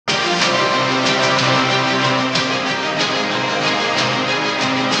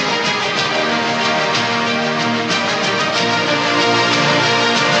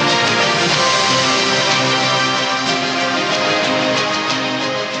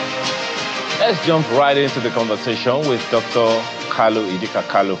Let's jump right into the conversation with Dr.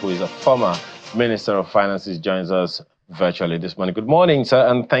 Idika, who is a former Minister of Finances, joins us virtually this morning. Good morning, sir,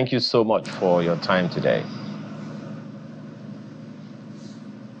 and thank you so much for your time today.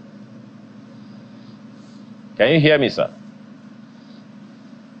 Can you hear me, sir?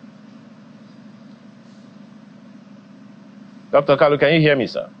 Dr. Kalu, can you hear me,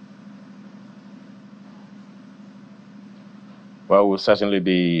 sir? Well, we'll certainly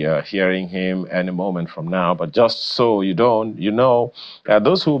be hearing him any moment from now. But just so you know,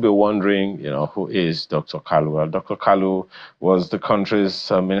 those who will be wondering, who is Dr. Kalu? Well, Dr. Kalu was the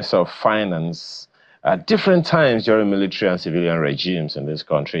country's Minister of Finance at different times during military and civilian regimes in this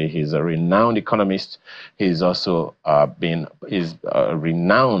country. He's a renowned economist. He's also been a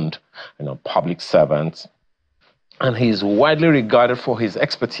renowned, public servant, and he's widely regarded for his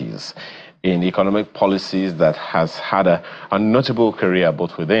expertise in economic policies that has had a notable career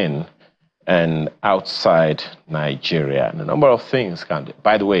both within and outside Nigeria. And a number of things.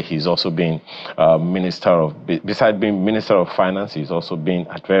 By the way, he's also been besides being Minister of Finance, he's also been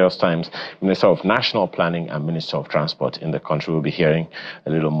at various times Minister of National Planning and Minister of Transport in the country. We'll be hearing a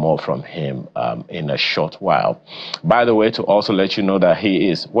little more from him in a short while. By the way, to also let you know that he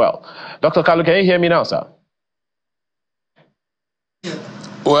is, well, Dr. Kalu, can you hear me now, sir?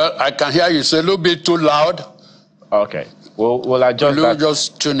 Well, I can hear you. It's a little bit too loud. Okay. We'll adjust that.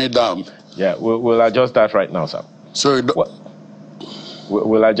 Just tune it down. Yeah, we'll adjust that right now, sir. So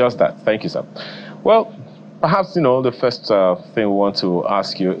we'll adjust that. Thank you, sir. Well, perhaps, the first thing we want to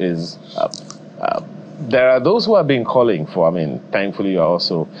ask you is, there are those who have been calling for, thankfully you're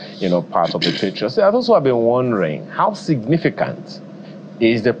also, part of the Patriots. There are those who have been wondering how significant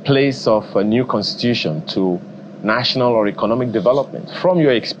is the place of a new constitution to national or economic development. From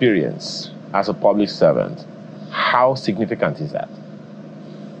your experience as a public servant, how significant is that?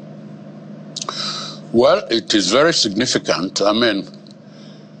 Well, it is very significant.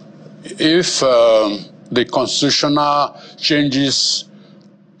 If the constitutional changes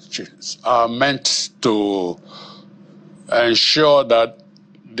are meant to ensure that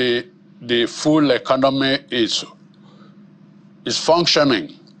the full economy is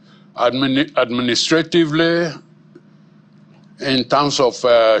functioning administratively, in terms of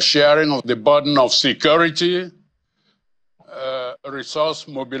sharing of the burden of security, resource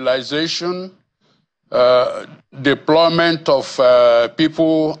mobilization, deployment of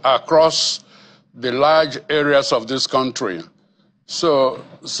people across the large areas of this country. So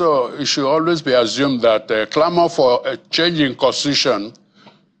it should always be assumed that the clamor for a change in constitution,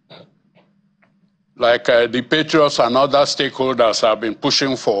 like the Patriots and other stakeholders have been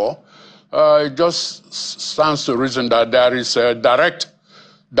pushing for, it just stands to reason that there is a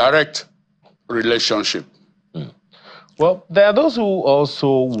direct relationship. Well, there are those who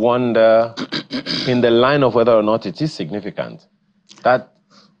also wonder, in the line of whether or not it is significant, that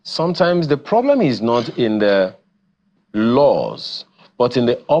sometimes the problem is not in the laws, but in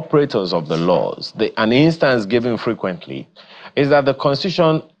the operators of the laws. An instance given frequently is that the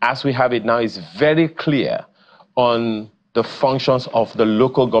Constitution, as we have it now, is very clear on the functions of the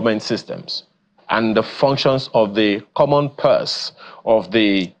local government systems and the functions of the common purse of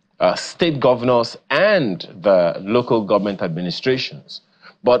the state governors and the local government administrations.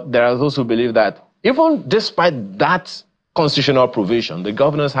 But there are those who believe that even despite that constitutional provision, the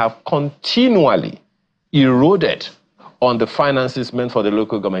governors have continually eroded on the finances meant for the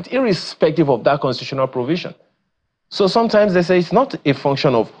local government, irrespective of that constitutional provision. So sometimes they say it's not a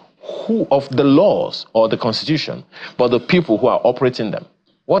function of the laws or the constitution, but the people who are operating them.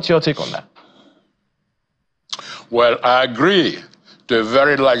 What's your take on that? Well, I agree to a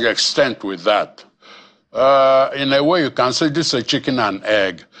very large extent with that. In a way, you can say this is a chicken and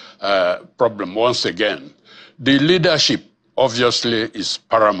egg problem once again. The leadership, obviously, is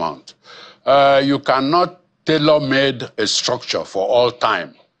paramount. You cannot tailor-made a structure for all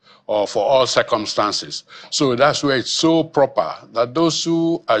time or for all circumstances. So that's where it's so proper that those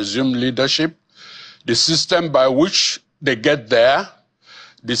who assume leadership, the system by which they get there,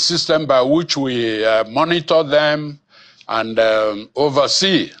 the system by which we monitor them and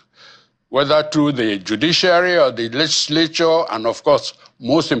oversee, whether through the judiciary or the legislature, and of course,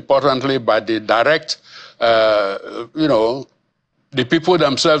 most importantly, by the direct, the people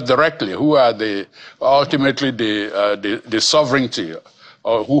themselves directly, who are ultimately the sovereignty,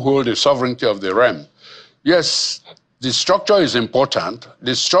 or who hold the sovereignty of the realm. Yes, the structure is important.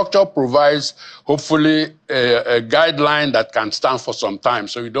 The structure provides, hopefully, a guideline that can stand for some time,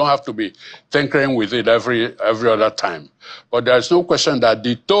 so you don't have to be tinkering with it every other time. But there's no question that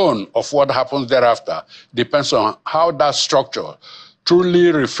the tone of what happens thereafter depends on how that structure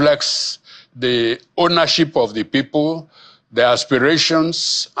truly reflects the ownership of the people, their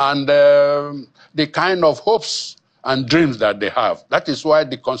aspirations, and the kind of hopes and dreams that they have. That is why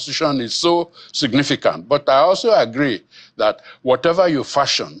the Constitution is so significant. But I also agree that whatever you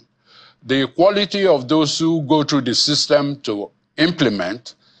fashion, the quality of those who go through the system to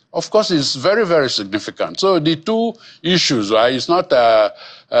implement, of course, is very, very significant. So the two issues, right, it's not a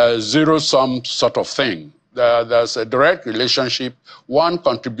zero-sum sort of thing. There's a direct relationship. One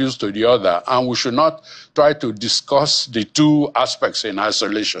contributes to the other, and we should not try to discuss the two aspects in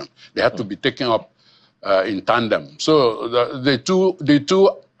isolation. They have to be taken up in tandem. So the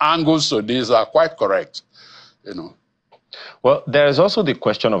two angles to this are quite correct, you know. Well, there is also the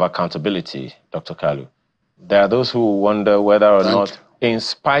question of accountability, Dr. Kalu. There are those who wonder whether or not, in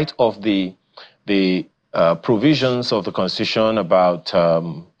spite of the provisions of the Constitution about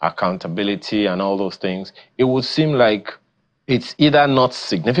accountability and all those things, it would seem like it's either not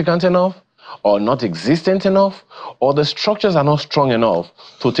significant enough or not existent enough, or the structures are not strong enough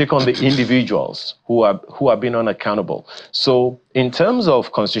to take on the individuals who are being unaccountable. So in terms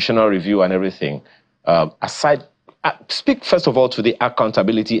of constitutional review and everything, speak first of all to the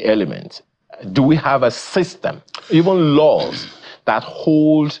accountability element. Do we have a system, even laws, that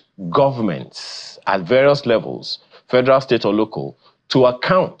hold governments at various levels, federal, state, or local, to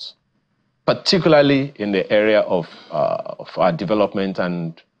account, particularly in the area of our development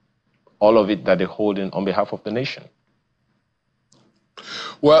and all of it that they hold in on behalf of the nation?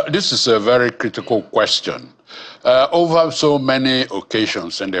 Well, this is a very critical question. Over so many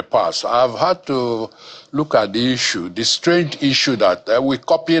occasions in the past, I've had to look at the issue, the strange issue that we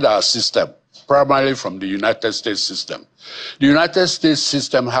copied our system, primarily from the United States system. The United States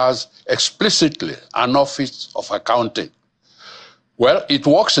system has explicitly an office of accounting. Well, it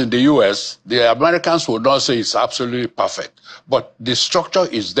works in the US. The Americans would not say it's absolutely perfect, but the structure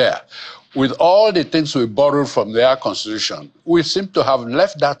is there. With all the things we borrowed from their constitution, we seem to have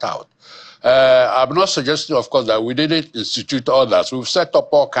left that out. I'm not suggesting, of course, that we didn't institute others. We've set up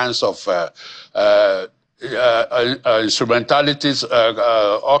all kinds of instrumentalities,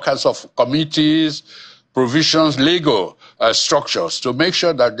 all kinds of committees, provisions, legal structures to make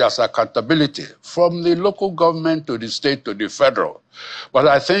sure that there's accountability from the local government to the state to the federal. But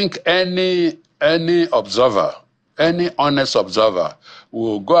I think any observer, any honest observer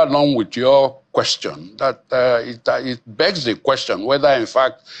will go along with your question that it begs the question whether, in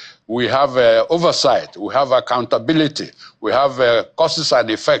fact, we have oversight, we have accountability, we have causes and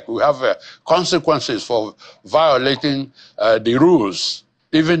effect, we have consequences for violating the rules,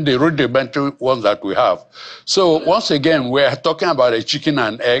 even the rudimentary ones that we have. So once again, we're talking about a chicken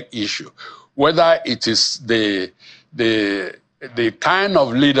and egg issue, whether it is the kind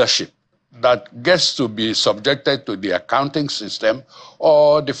of leadership that gets to be subjected to the accounting system,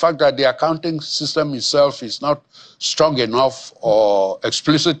 or the fact that the accounting system itself is not strong enough or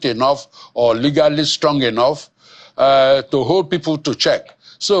explicit enough or legally strong enough to hold people to check.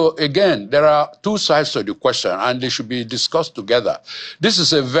 So again, there are two sides to the question, and they should be discussed together. This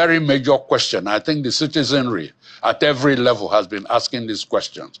is a very major question. I think the citizenry at every level has been asking these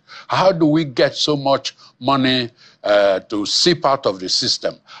questions. How do we get so much money to seep out of the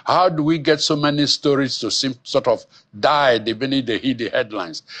system? How do we get so many stories to sort of die the minute they hit the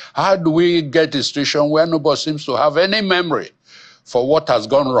headlines? How do we get a situation where nobody seems to have any memory for what has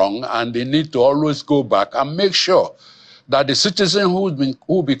gone wrong, and they need to always go back and make sure that the citizen who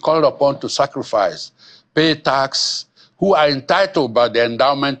will be called upon to sacrifice, pay tax, who are entitled by the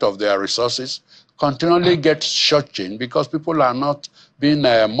endowment of their resources, continually get shortchanged because people are not being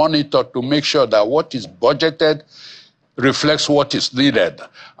monitored to make sure that what is budgeted reflects what is needed,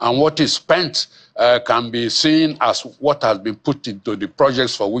 and what is spent can be seen as what has been put into the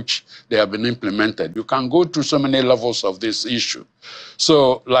projects for which they have been implemented. You can go through so many levels of this issue.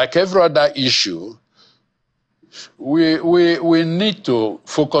 So, like every other issue, we need to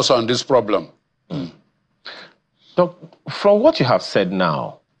focus on this problem. So, from what you have said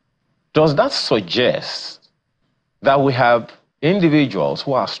now, does that suggest that we have individuals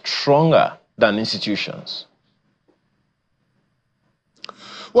who are stronger than institutions?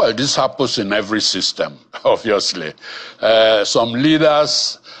 Well, this happens in every system, obviously. Some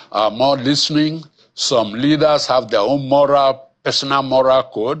leaders are more listening. Some leaders have their own personal moral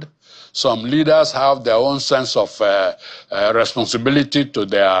code. Some leaders have their own sense of responsibility to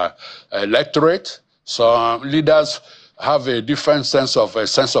their electorate. Some leaders have a different sense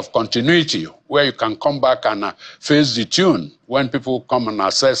of continuity, where you can come back and face the tune when people come and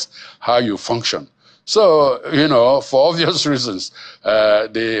assess how you function. So, you know, for obvious reasons,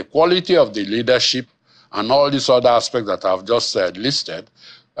 the quality of the leadership and all these other aspects that I've just listed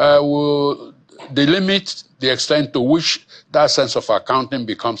will delimit the extent to which that sense of accounting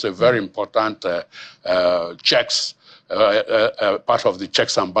becomes a very important part of the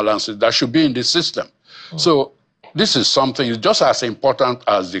checks and balances that should be in the system. So this is something just as important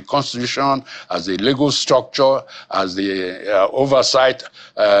as the Constitution, as the legal structure, as the oversight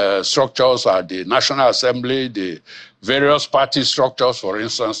structures at the National Assembly, the various party structures, for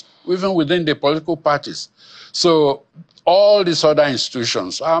instance, even within the political parties. So all these other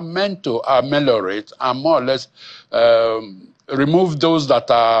institutions are meant to ameliorate and more or less remove those that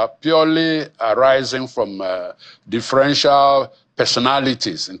are purely arising from differential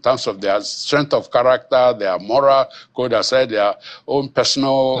personalities in terms of their strength of character, their moral code, I said, their own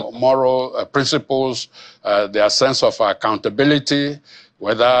personal moral principles, their sense of accountability,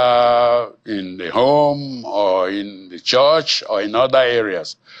 whether in the home or in the church or in other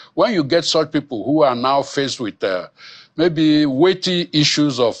areas. When you get such people who are now faced with maybe weighty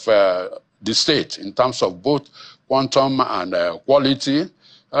issues of the state in terms of both quantum and quality,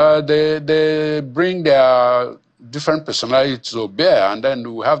 they bring their different personalities to bear, and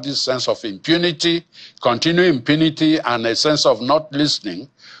then we have this sense of impunity, continuing impunity, and a sense of not listening,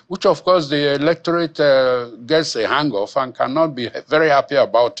 which of course the electorate gets a hang of and cannot be very happy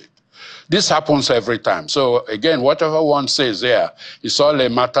about it. This happens every time. So again, whatever one says there, it's all a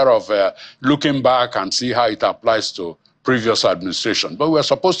matter of looking back and see how it applies to previous administration. But we're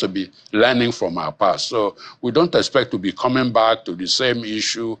supposed to be learning from our past. So we don't expect to be coming back to the same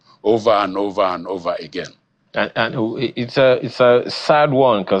issue over and over and over again. And it's a sad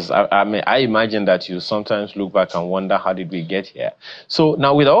one, because I imagine that you sometimes look back and wonder, how did we get here? So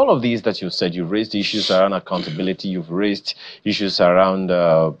now, with all of these that you've said, you've raised issues around accountability, you've raised issues around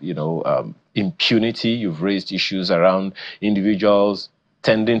impunity, you've raised issues around individuals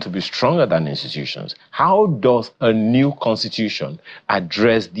tending to be stronger than institutions. How does a new constitution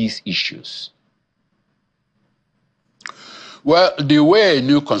address these issues? Well, the way a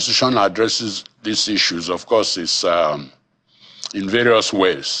new constitution addresses these issues, of course, is in various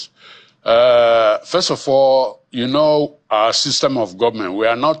ways. First of all, our system of government, we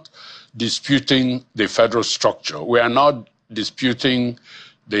are not disputing the federal structure. We are not disputing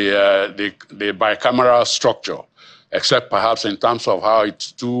the bicameral structure, except perhaps in terms of how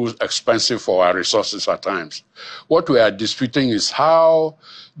it's too expensive for our resources at times. What we are disputing is how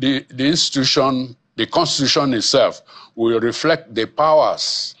the institution, the Constitution itself, will reflect the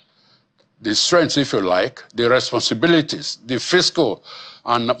powers, the strengths, if you like, the responsibilities, the fiscal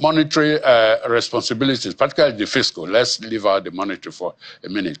and monetary responsibilities, particularly the fiscal. Let's leave out the monetary for a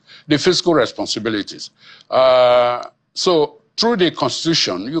minute. The fiscal responsibilities. So through the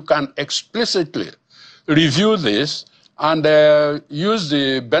Constitution, you can explicitly review this and use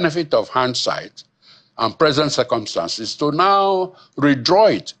the benefit of hindsight and present circumstances to now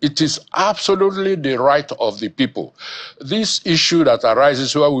redraw it. It is absolutely the right of the people. This issue that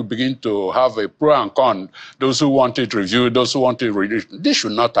arises where we begin to have a pro and con, those who want it reviewed, those who want it reviewed, this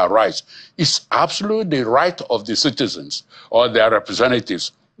should not arise. It's absolutely the right of the citizens or their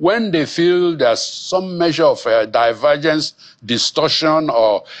representatives. When they feel there's some measure of divergence, distortion,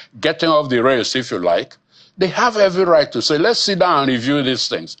 or getting off the rails, if you like, they have every right to say, let's sit down and review these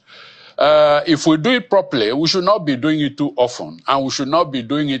things. If we do it properly, we should not be doing it too often, and we should not be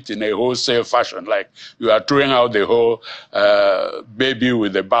doing it in a wholesale fashion, like you are throwing out the whole baby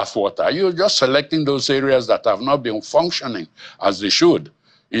with the bathwater. You're just selecting those areas that have not been functioning as they should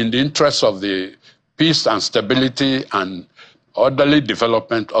in the interest of the peace and stability and orderly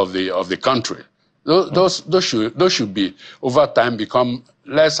development of the country. Those should be, over time, become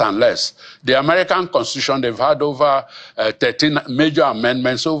less and less. The American Constitution, they've had over 13 major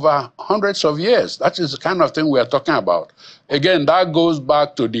amendments over hundreds of years. That is the kind of thing we are talking about. Again, that goes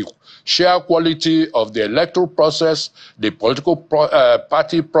back to the sheer quality of the electoral process, the political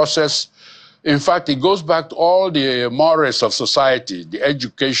party process. In fact, it goes back to all the mores of society, the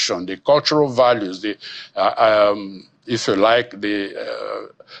education, the cultural values, the if you like,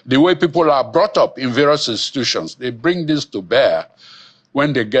 the way people are brought up in various institutions. They bring this to bear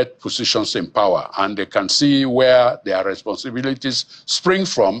when they get positions in power, and they can see where their responsibilities spring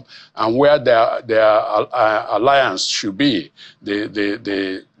from and where their alliance should be.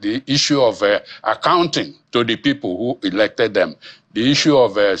 The issue of accounting to the people who elected them, the issue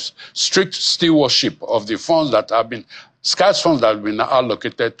of strict stewardship of the funds that have been, scarce funds that have been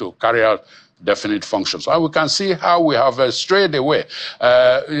allocated to carry out definite functions. And we can see how we have strayed away.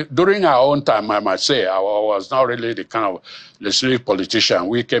 During our own time, I might say, I was not really the kind of legislative politician.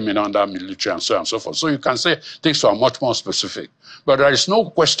 We came in under military and so on and so forth. So you can say things are much more specific. But there is no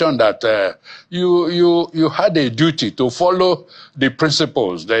question that you had a duty to follow the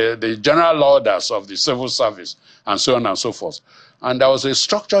principles, the general orders of the civil service, and so on and so forth. And there was a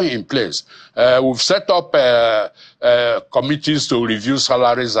structure in place. We've set up committees to review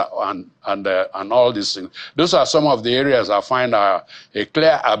salaries and all these things. Those are some of the areas I find are a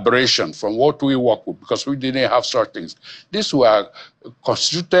clear aberration from what we work with, because we didn't have such things. These were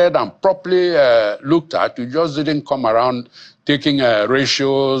constituted and properly looked at. You just didn't come around taking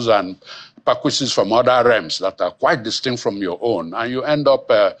ratios and practices from other realms that are quite distinct from your own, and you end up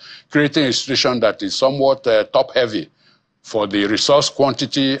creating a situation that is somewhat top-heavy for the resource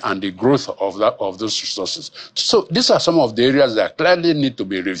quantity and the growth of those resources. So these are some of the areas that clearly need to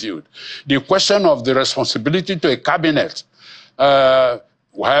be reviewed. The question of the responsibility to a cabinet,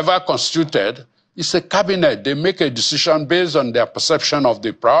 however constituted, is a cabinet. They make a decision based on their perception of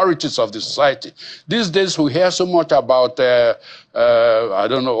the priorities of the society. These days we hear so much about, I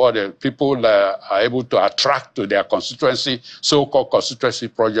don't know what the people are able to attract to their constituency, so-called constituency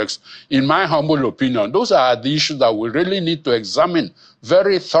projects. In my humble opinion, those are the issues that we really need to examine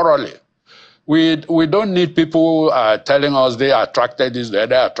very thoroughly. We don't need people telling us they attracted this, they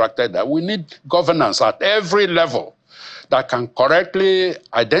attracted that. We need governance at every level that can correctly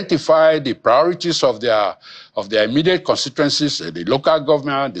identify the priorities of their immediate constituencies, the local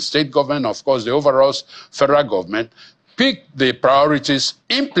government, the state government, of course, the overall federal government, pick the priorities,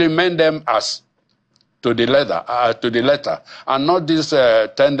 implement them as to the letter, and not this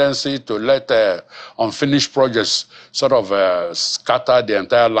tendency to let unfinished projects sort of scatter the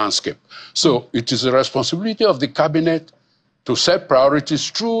entire landscape. So it is the responsibility of the cabinet to set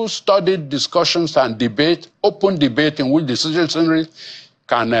priorities through studied discussions and debate, open debate in which the citizenry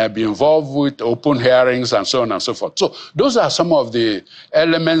can be involved with, open hearings and so on and so forth. So those are some of the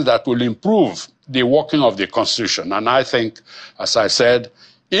elements that will improve the working of the Constitution. And I think, as I said,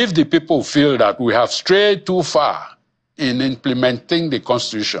 if the people feel that we have strayed too far in implementing the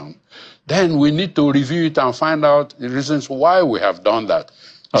Constitution, then we need to review it and find out the reasons why we have done that.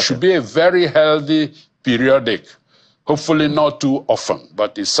 It should be a very healthy, periodic, hopefully not too often,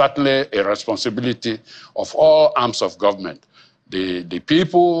 but it's certainly a responsibility of all arms of government. The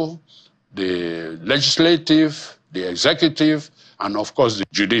people, the legislative, the executive, and of course the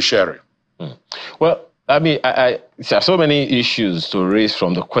judiciary. Well, I mean, there are so many issues to raise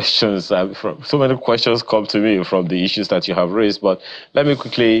from the questions. So many questions come to me from the issues that you have raised. But let me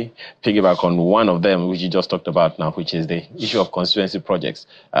quickly piggyback on one of them, which you just talked about now, which is the issue of constituency projects.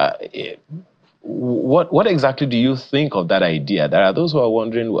 What exactly do you think of that idea? There are those who are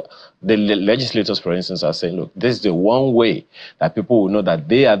wondering, the legislators, for instance, are saying, look, this is the one way that people will know that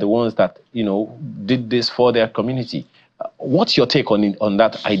they are the ones that, did this for their community. What's your take on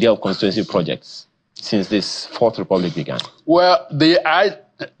that idea of constituency projects since this Fourth Republic began? Well, the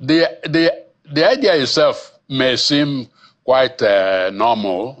idea itself may seem quite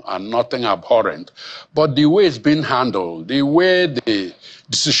normal and nothing abhorrent, but the way it's been handled, the way the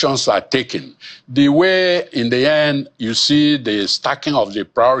decisions are taken, the way in the end you see the stacking of the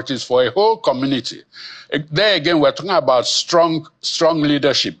priorities for a whole community. There again, we're talking about strong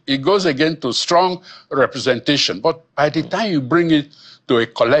leadership. It goes again to strong representation. But by the time you bring it to a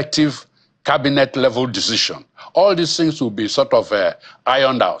collective cabinet level decision, all these things will be sort of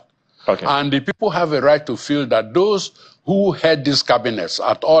ironed out. Okay. And the people have a right to feel that those who head these cabinets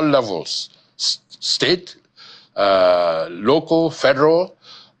at all levels, state, local, federal,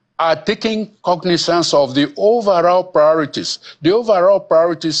 are taking cognizance of the overall priorities. The overall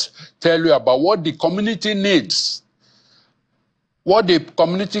priorities tell you about what the community needs, what the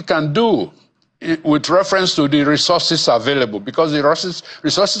community can do with reference to the resources available, because the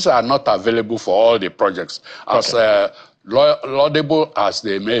resources are not available for all the projects, as laudable as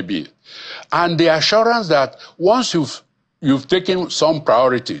they may be. And the assurance that once you've taken some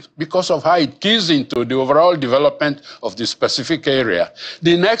priority because of how it keys into the overall development of the specific area,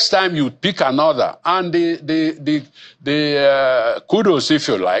 the next time you pick another, and the kudos, if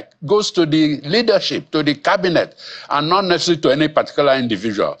you like, goes to the leadership, to the cabinet, and not necessarily to any particular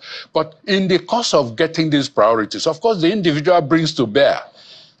individual. But in the course of getting these priorities, of course, the individual brings to bear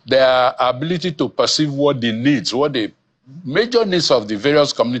their ability to perceive what the needs, what the major needs of the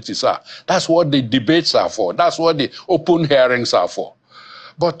various communities are. That's what the debates are for. That's what the open hearings are for.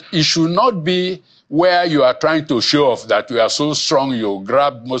 But it should not be where you are trying to show off that you are so strong, you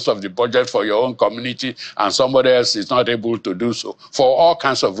grab most of the budget for your own community and somebody else is not able to do so for all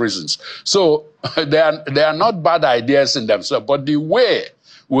kinds of reasons. So they are not bad ideas in themselves, but the way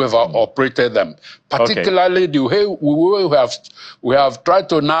we have operated them, particularly the way we have tried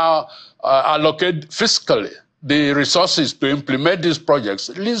to now allocate fiscally the resources to implement these projects.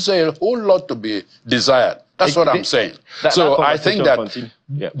 It leaves a whole lot to be desired. That's what I'm saying. So I think that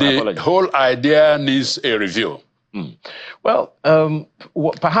the whole idea needs a review. Well,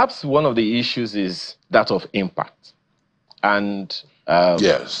 perhaps one of the issues is that of impact, and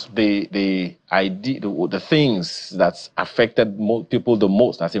yes, the idea, the things that's affected people the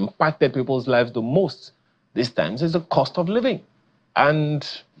most, that's impacted people's lives the most these times, is the cost of living,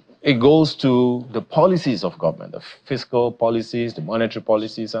 and it goes to the policies of government, the fiscal policies, the monetary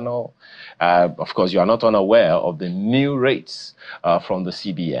policies, and all. Of course, you are not unaware of the new rates from the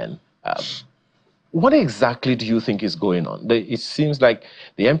CBN. What exactly do you think is going on? It seems like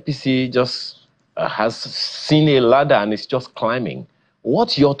the MPC just has seen a ladder and it's just climbing.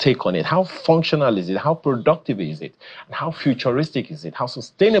 What's your take on it? How functional is it? How productive is it? And how futuristic is it? How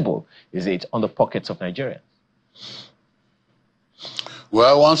sustainable is it on the pockets of Nigeria?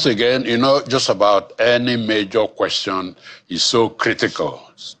 Well, once again, you know, just about any major question is so critical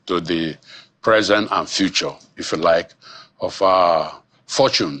to the present and future, if you like, of our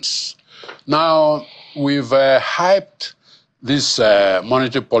fortunes. Now, we've hyped these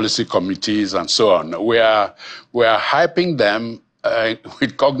monetary policy committees and so on. We are hyping them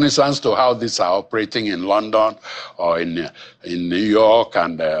with cognizance to how these are operating in London or in New York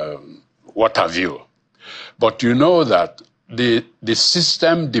and what have you. But you know that the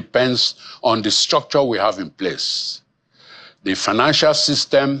system depends on the structure we have in place. The financial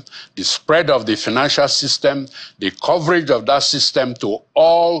system, the spread of the financial system, the coverage of that system to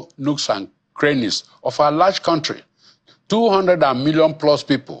all nooks and crannies of our large country. 200 million plus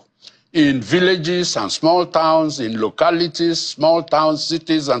people in villages and small towns, in localities, small towns,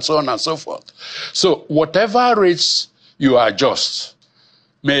 cities, and so on and so forth. So whatever rates you adjust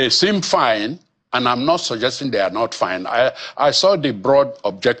may seem fine, and I'm not suggesting they are not fine. I saw the broad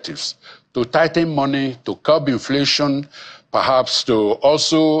objectives: to tighten money, to curb inflation, perhaps to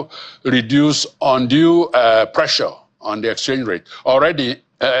also reduce undue pressure on the exchange rate. Already,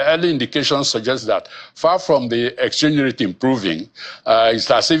 early indications suggest that far from the exchange rate improving,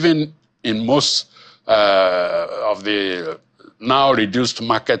 it's as even in most of the now reduced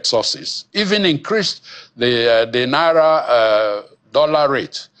market sources, even increased the Naira dollar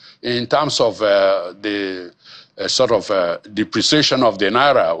rate in terms of the sort of depreciation of the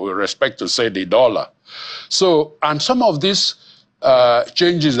Naira with respect to, say, the dollar. So, and some of these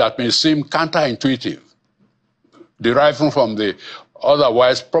changes that may seem counterintuitive, deriving from the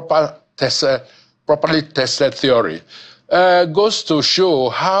otherwise properly tested theory, goes to show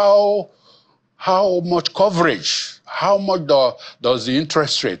how much coverage, how much does the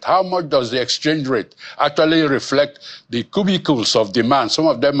interest rate, how much does the exchange rate actually reflect the cubicles of demand. Some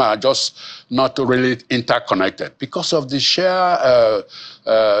of them are just not really interconnected because of the sheer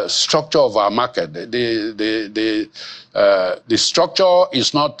structure of our market. The structure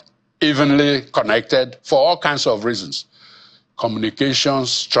is not evenly connected for all kinds of reasons.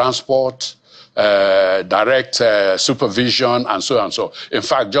 Communications, transport, direct supervision, and so on and so. In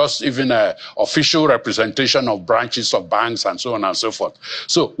fact, just even official representation of branches of banks and so on and so forth.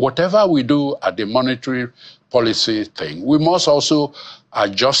 So whatever we do at the monetary policy thing, we must also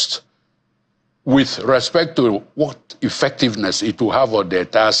adjust with respect to what effectiveness it will have on the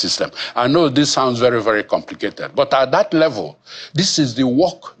entire system. I know this sounds very, very complicated, but at that level, this is the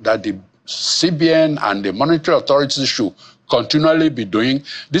work that the CBN and the monetary authorities should continually be doing.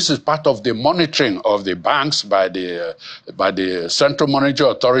 This is part of the monitoring of the banks by the central monetary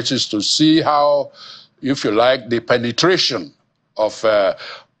authorities to see how, if you like, the penetration of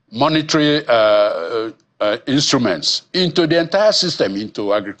monetary instruments into the entire system,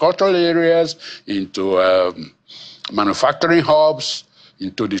 into agricultural areas, into manufacturing hubs,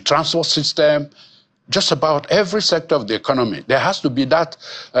 into the transport system, just about every sector of the economy. There has to be that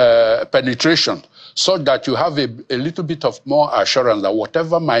penetration, so that you have a little bit of more assurance that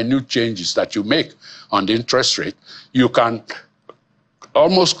whatever minute changes that you make on the interest rate, you can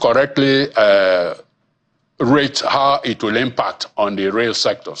almost correctly rate how it will impact on the real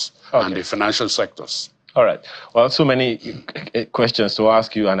sectors and the financial sectors. All right. Well, so many questions to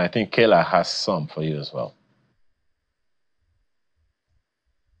ask you, and I think Kayla has some for you as well.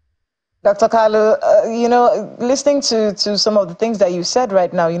 Dr. Kalu, you know, listening to some of the things that you said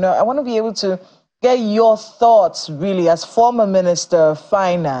right now, you know, I want to be able to get your thoughts, really, as former Minister of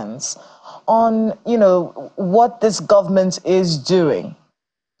Finance, on, you know, what this government is doing.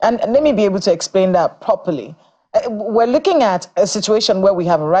 And let me be able to explain that properly. We're looking at a situation where we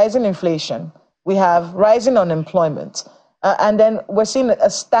have a rising inflation, we have rising unemployment, and then we're seeing a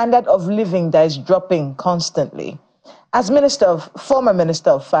standard of living that is dropping constantly. As former Minister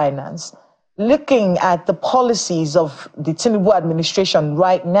of Finance, looking at the policies of the Tinubu administration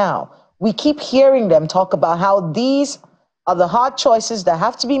right now, we keep hearing them talk about how these are the hard choices that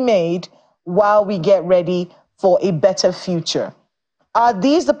have to be made while we get ready for a better future. Are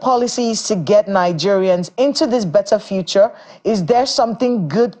these the policies to get Nigerians into this better future? Is there something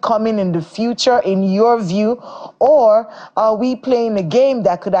good coming in the future, in your view? Or are we playing a game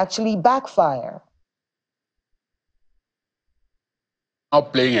that could actually backfire?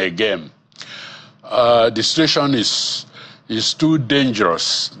 Not playing a game. The situation is too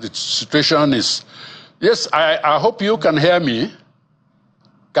dangerous. The situation is... Yes, I hope you can hear me.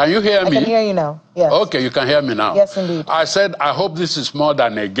 Can you hear me? I can hear you now, yes. Okay, you can hear me now. Yes, indeed. I said, I hope this is more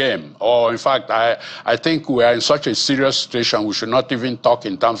than a game. Or, in fact, I think we are in such a serious situation, we should not even talk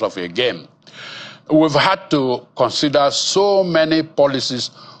in terms of a game. We've had to consider so many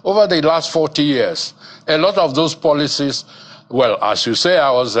policies over the last 40 years. A lot of those policies, well, as you say,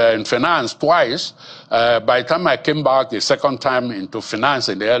 I was in finance twice. By the time I came back the second time into finance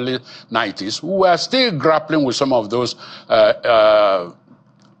in the early 90s, we were still grappling with some of those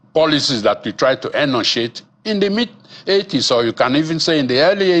policies that we tried to enunciate in the mid-80s, or you can even say in the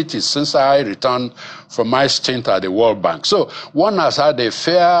early 80s, since I returned from my stint at the World Bank. So one has had a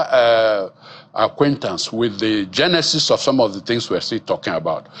fair acquaintance with the genesis of some of the things we're still talking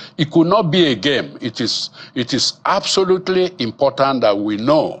about. It could not be a game. It is absolutely important that we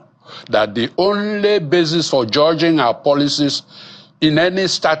know that the only basis for judging our policies in any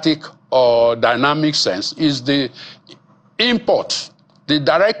static or dynamic sense is the import, the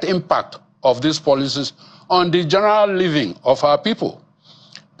direct impact of these policies on the general living of our people.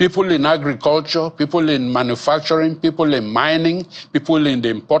 People in agriculture, people in manufacturing, people in mining, people in the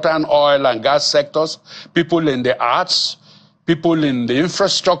important oil and gas sectors, people in the arts, people in the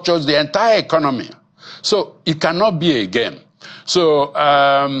infrastructures, the entire economy. So it cannot be a game. So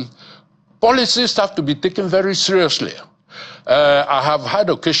policies have to be taken very seriously. I have had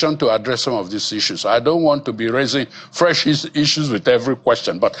occasion to address some of these issues. I don't want to be raising fresh issues with every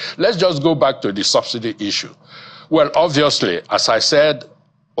question, but let's just go back to the subsidy issue. Well, obviously, as I said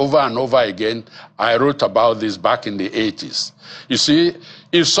over and over again, I wrote about this back in the 80s. You see,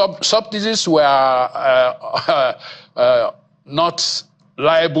 if subsidies were not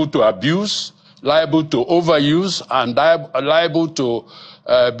liable to abuse, liable to overuse, and liable to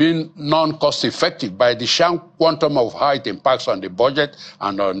being non-cost effective by the sheer quantum of how it impacts on the budget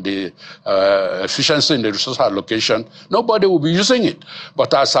and on the efficiency in the resource allocation, nobody will be using it.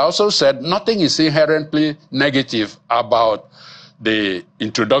 But as I also said, nothing is inherently negative about the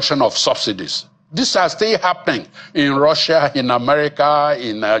introduction of subsidies. These are still happening in Russia, in America,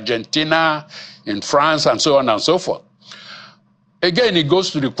 in Argentina, in France, and so on and so forth. Again, it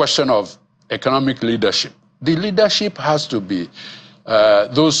goes to the question of economic leadership. The leadership has to be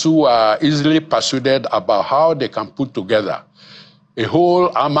those who are easily persuaded about how they can put together a whole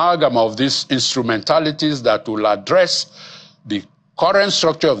amalgam of these instrumentalities that will address the current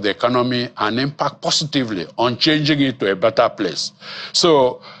structure of the economy and impact positively on changing it to a better place.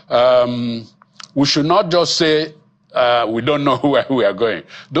 So we should not just say we don't know where we are going.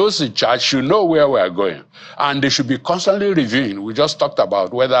 Those in charge should know where we are going. And they should be constantly reviewing. We just talked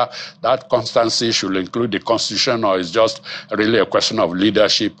about whether that constancy should include the Constitution or is just really a question of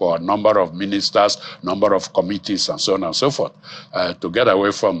leadership or number of ministers, number of committees, and so on and so forth, to get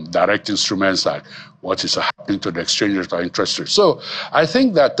away from direct instruments like what is happening to the exchange rate or interest rate. So I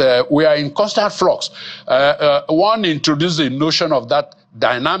think that we are in constant flux. One introduced the notion of that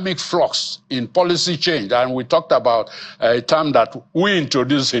dynamic flux in policy change. And we talked about a term that we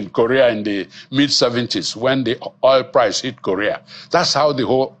introduced in Korea in the mid-70s when the oil price hit Korea. That's how the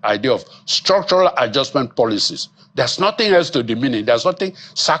whole idea of structural adjustment policies. There's nothing else to diminish. There's nothing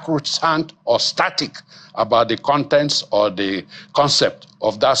sacrosanct or static about the contents or the concept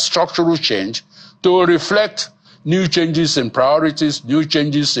of that structural change to reflect new changes in priorities, new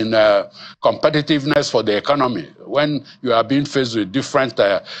changes in competitiveness for the economy. When you are being faced with different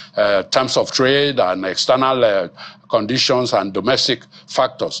terms of trade and external conditions and domestic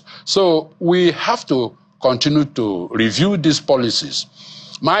factors. So we have to continue to review these policies.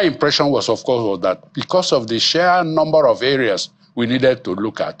 My impression was, of course, was that because of the sheer number of areas we needed to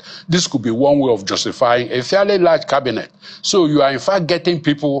look at, this could be one way of justifying a fairly large cabinet. So you are in fact getting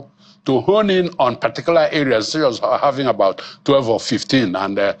people to hone in on particular areas, such as having about 12 or 15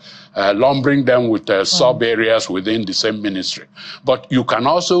 and lumbering them with sub-areas within the same ministry. But you can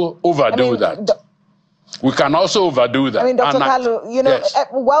also overdo that. We can also overdo that. I mean, Dr. Kalu, you know, yes.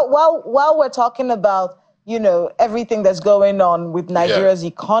 while we're talking about you know, everything that's going on with Nigeria's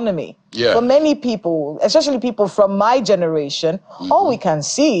economy. Yeah. For many people, especially people from my generation, all we can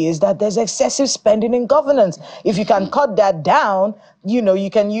see is that there's excessive spending in governance. If you can cut that down, you know, you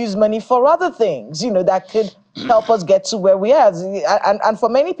can use money for other things, you know, that could help us get to where we are. And for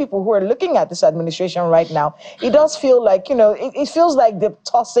many people who are looking at this administration right now, it does feel like, you know, it feels like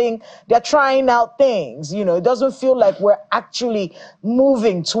they're trying out things, you know, it doesn't feel like we're actually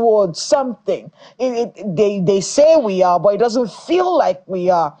moving towards something. They say we are, but it doesn't feel like we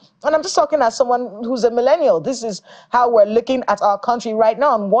are. And I'm just talking as someone who's a millennial. This is how we're looking at our country right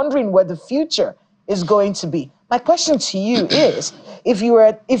now and wondering where the future is going to be. My question to you is, if you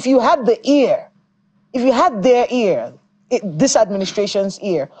had the ear, if you had their ear, this administration's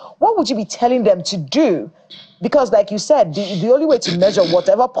ear, what would you be telling them to do? Because like you said, the only way to measure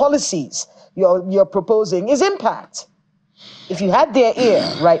whatever policies you're proposing is impact. If you had their ear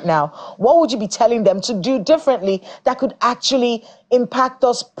right now, what would you be telling them to do differently that could actually impact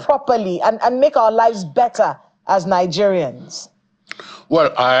us properly and make our lives better as Nigerians?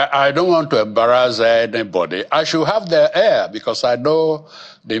 Well, I don't want to embarrass anybody. I should have their ear because I know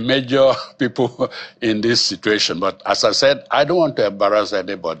the major people in this situation. But as I said, I don't want to embarrass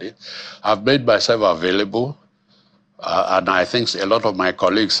anybody. I've made myself available. And I think a lot of my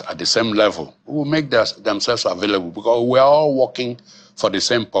colleagues at the same level will make themselves available because we're all working for the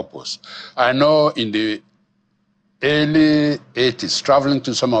same purpose. I know in the early 80s, traveling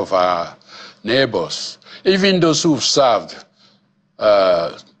to some of our neighbors, even those who've served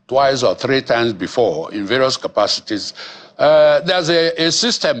twice or three times before in various capacities, there's a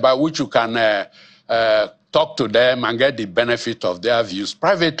system by which you can talk to them and get the benefit of their views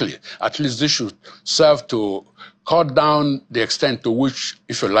privately. At least this should serve to cut down the extent to which,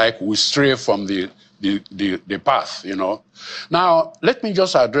 if you like, we stray from the path, you know. Now, let me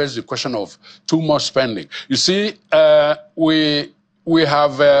just address the question of too much spending. You see, we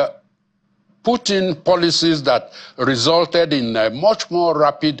have put in policies that resulted in a much more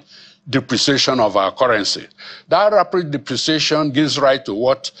rapid depreciation of our currency. That rapid depreciation gives rise to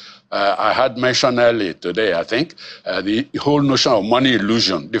what I had mentioned earlier today, I think, the whole notion of money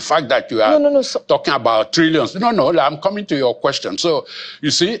illusion. The fact that you are talking about trillions. No, I'm coming to your question. So,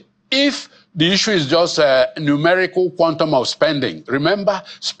 you see, if the issue is just a numerical quantum of spending, remember,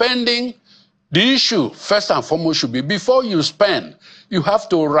 spending, the issue, first and foremost, should be before you spend, you have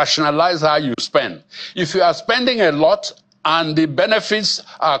to rationalize how you spend. If you are spending a lot and the benefits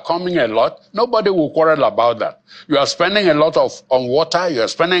are coming a lot, nobody will quarrel about that. You are spending a lot on water, you are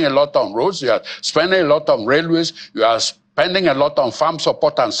spending a lot on roads, you are spending a lot on railways, you are spending a lot on farm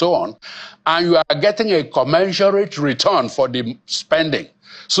support and so on, and you are getting a commensurate return for the spending.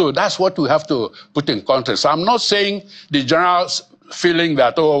 So that's what we have to put in context. I'm not saying the general feeling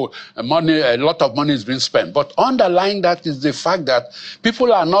that, oh, a lot of money is being spent, but underlying that is the fact that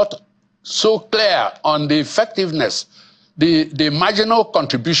people are not so clear on the effectiveness, the marginal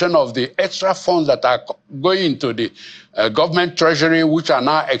contribution of the extra funds that are going into the government treasury, which are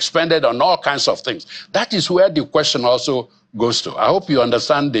now expended on all kinds of things. That is where the question also goes to. I hope you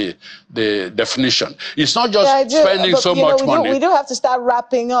understand the definition. It's not just spending so much money. We do have to start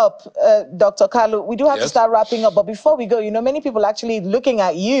wrapping up, Dr. Kalu. We do have to start wrapping up. But before we go, you know, many people actually looking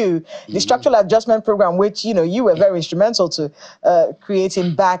at you, the structural adjustment program, which, you know, you were very instrumental to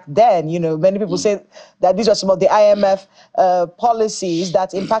creating back then. You know, many people say that these are some of the IMF policies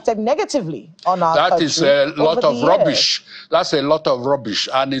that impacted negatively on our country. That is a lot of rubbish. That's a lot of rubbish.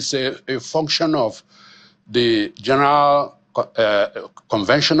 And it's a function of the general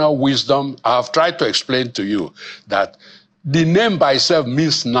conventional wisdom. I've tried to explain to you that the name by itself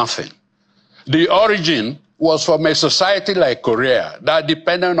means nothing. The origin was from a society like Korea that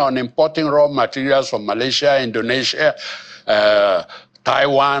depended on importing raw materials from Malaysia, Indonesia,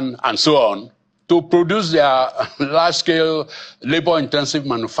 Taiwan, and so on, to produce their large-scale, labor-intensive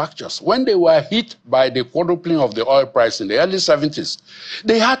manufactures. When they were hit by the quadrupling of the oil price in the early 70s,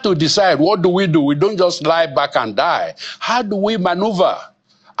 they had to decide, what do? We don't just lie back and die. How do we maneuver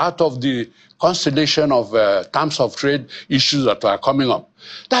out of the constellation of terms of trade issues that are coming up?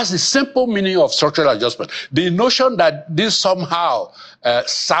 That's the simple meaning of structural adjustment. The notion that this somehow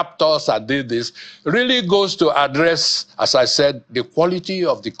sapped us and did this really goes to address, as I said, the quality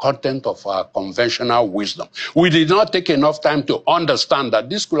of the content of our conventional wisdom. We did not take enough time to understand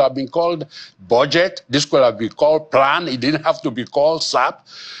that this could have been called budget, this could have been called plan, it didn't have to be called SAP.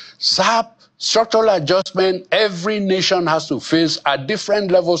 SAP, structural adjustment, every nation has to face at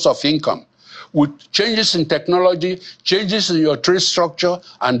different levels of income, with changes in technology, changes in your trade structure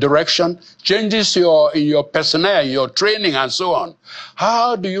and direction, changes in your personnel, your training, and so on.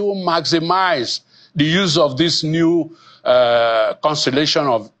 How do you maximize the use of this new constellation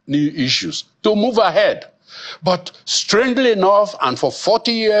of new issues to move ahead. But strangely enough, and for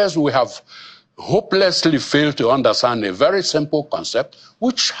 40 years, we have hopelessly failed to understand a very simple concept,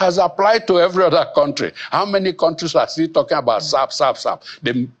 which has applied to every other country. How many countries are still talking about SAP, SAP, SAP?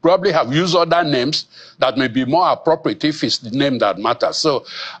 They probably have used other names that may be more appropriate if it's the name that matters. So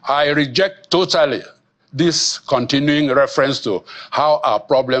I reject totally this continuing reference to how our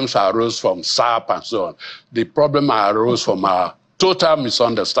problems arose from SAP and so on. The problem arose from our total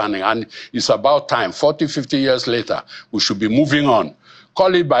misunderstanding, and it's about time. 40, 50 years later, we should be moving on.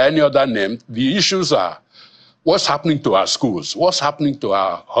 Call it by any other name. The issues are what's happening to our schools, what's happening to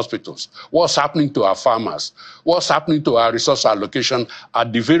our hospitals, what's happening to our farmers, what's happening to our resource allocation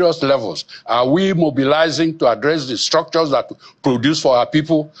at the various levels. Are we mobilizing to address the structures that produce for our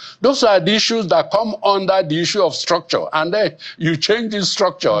people? Those are the issues that come under the issue of structure. And then you change this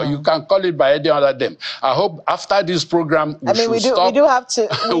structure, you can call it by any other name. I hope after this program, we do have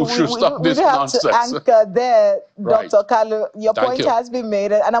to anchor there, Right. Dr. Kalu. Your point has been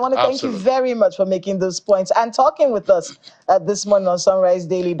made, and I want to thank you very much for making those points and talking with us this morning on Sunrise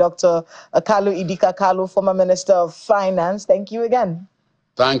Daily, Dr. Kalu Idika Kalu, former Minister of Finance. Thank you again.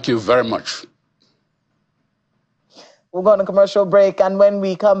 Thank you very much. We'll go on a commercial break, and when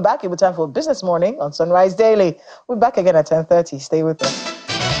we come back, it'll be time for Business Morning on Sunrise Daily. We'll be back again at 10:30. Stay with us.